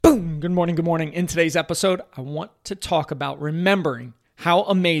Boom! Good morning, good morning. In today's episode, I want to talk about remembering how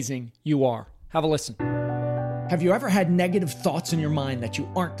amazing you are. Have a listen. Have you ever had negative thoughts in your mind that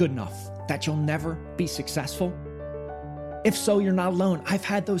you aren't good enough, that you'll never be successful? If so, you're not alone. I've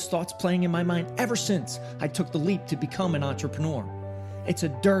had those thoughts playing in my mind ever since I took the leap to become an entrepreneur. It's a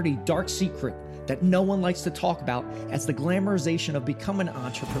dirty, dark secret that no one likes to talk about, as the glamorization of becoming an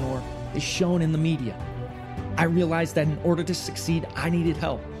entrepreneur is shown in the media. I realized that in order to succeed, I needed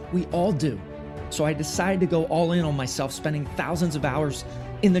help. We all do. So I decided to go all in on myself, spending thousands of hours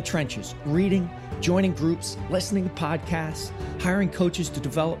in the trenches, reading, joining groups, listening to podcasts, hiring coaches to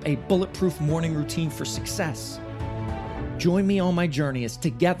develop a bulletproof morning routine for success. Join me on my journey as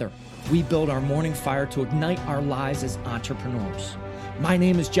together we build our morning fire to ignite our lives as entrepreneurs. My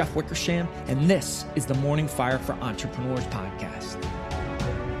name is Jeff Wickersham, and this is the Morning Fire for Entrepreneurs podcast.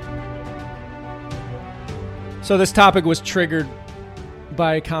 So this topic was triggered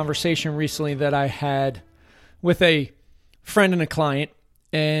by a conversation recently that I had with a friend and a client,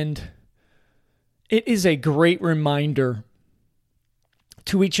 and it is a great reminder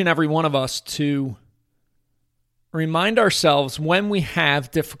to each and every one of us to remind ourselves when we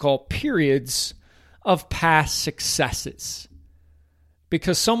have difficult periods of past successes.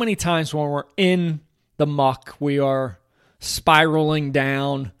 Because so many times when we're in the muck, we are spiraling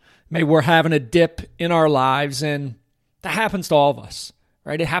down, maybe we're having a dip in our lives, and that happens to all of us,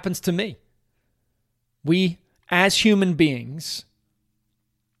 right? It happens to me. We, as human beings,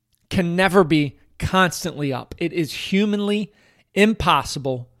 can never be constantly up. It is humanly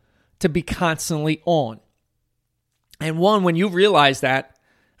impossible to be constantly on. And when you realize that,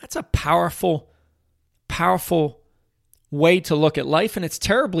 that's a powerful way to look at life, and it's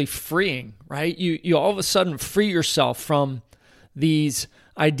terribly freeing, right? You all of a sudden free yourself from these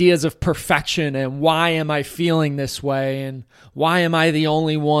ideas of perfection and why am I feeling this way and why am I the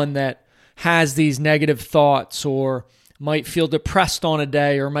only one that has these negative thoughts or might feel depressed on a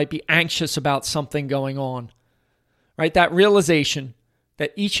day or might be anxious about something going on, right? That realization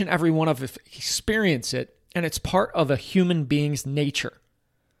that each and every one of us experience it, and it's part of a human being's nature.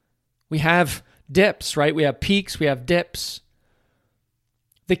 We have dips, right? We have peaks, we have dips.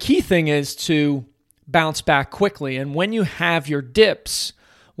 The key thing is to bounce back quickly. And when you have your dips,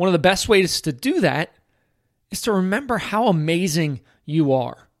 one of the best ways to do that is to remember how amazing you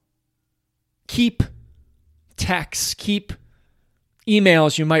are. Keep texts, keep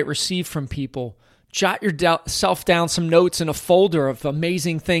emails you might receive from people. Jot yourself down some notes in a folder of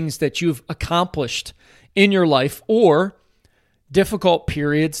amazing things that you've accomplished in your life or difficult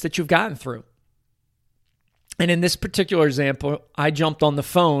periods that you've gotten through. And in this particular example, I jumped on the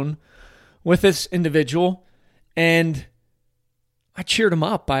phone with this individual and I cheered him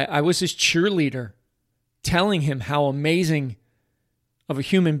up. I was his cheerleader, telling him how amazing of a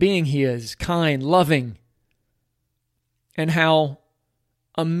human being he is, kind, loving, and how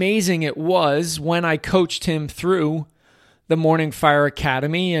amazing it was when I coached him through the Morning Fire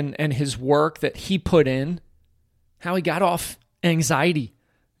Academy and his work that he put in, how he got off anxiety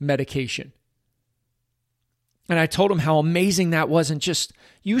medication. And I told him how amazing that was, and just,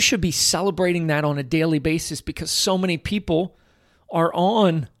 you should be celebrating that on a daily basis because so many people are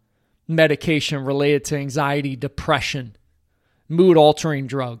on medication related to anxiety, depression, mood-altering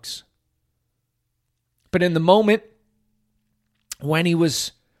drugs. But in the moment, when he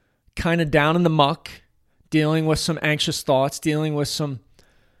was kind of down in the muck, dealing with some anxious thoughts, dealing with some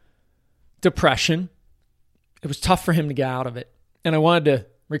depression, it was tough for him to get out of it. And I wanted to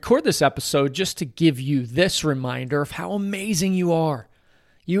record this episode just to give you this reminder of how amazing you are.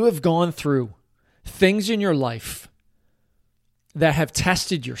 You have gone through things in your life that have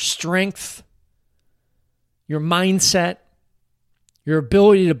tested your strength, your mindset, your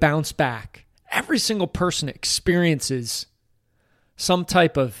ability to bounce back. Every single person experiences some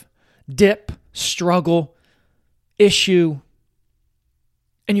type of dip, struggle, issue,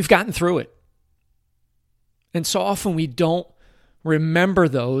 and you've gotten through it. And so often we don't remember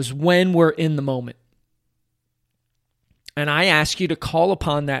those when we're in the moment. And I ask you to call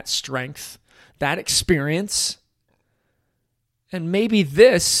upon that strength, that experience. And maybe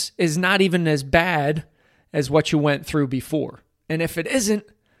this is not even as bad as what you went through before. And if it isn't,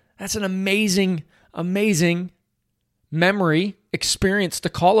 that's an amazing, amazing memory, experience to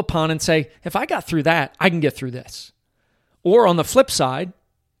call upon and say, if I got through that, I can get through this. Or on the flip side,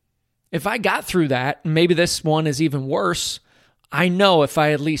 if I got through that, and maybe this one is even worse, I know if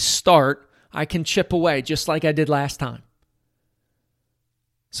I at least start, I can chip away just like I did last time.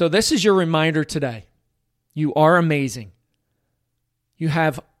 So this is your reminder today. You are amazing. You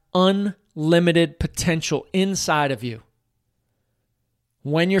have unlimited potential inside of you.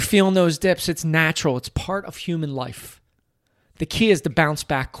 When you're feeling those dips, it's natural. It's part of human life. The key is to bounce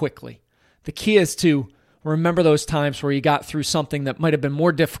back quickly. The key is to remember those times where you got through something that might have been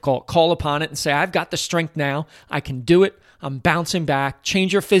more difficult. Call upon it and say, I've got the strength now. I can do it. I'm bouncing back.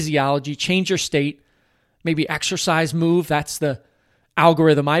 Change your physiology. Change your state. Maybe exercise, move. That's the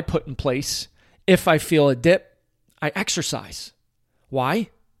algorithm I put in place. If I feel a dip, I exercise. Why?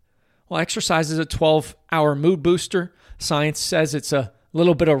 Well, exercise is a 12-hour mood booster. Science says it's a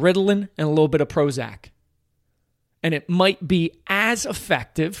little bit of Ritalin and a little bit of Prozac. And it might be as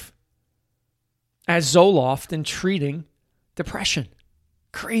effective as Zoloft in treating depression.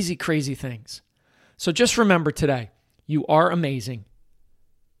 Crazy, crazy things. So just remember today, you are amazing.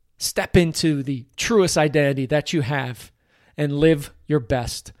 Step into the truest identity that you have and live your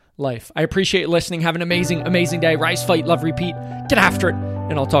best life. I appreciate you listening. Have an amazing, amazing day. Rise, fight, love, repeat. Get after it.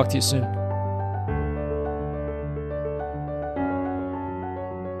 And I'll talk to you soon.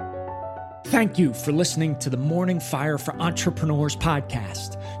 Thank you for listening to the Morning Fire for Entrepreneurs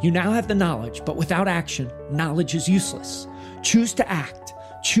podcast. You now have the knowledge, but without action, knowledge is useless. Choose to act.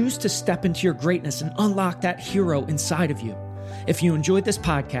 Choose to step into your greatness and unlock that hero inside of you. If you enjoyed this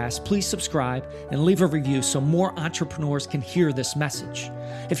podcast, please subscribe and leave a review so more entrepreneurs can hear this message.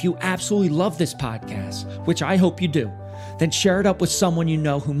 If you absolutely love this podcast, which I hope you do, then share it up with someone you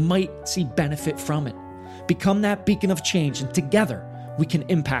know who might see benefit from it. Become that beacon of change, and together we can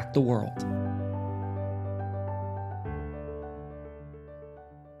impact the world.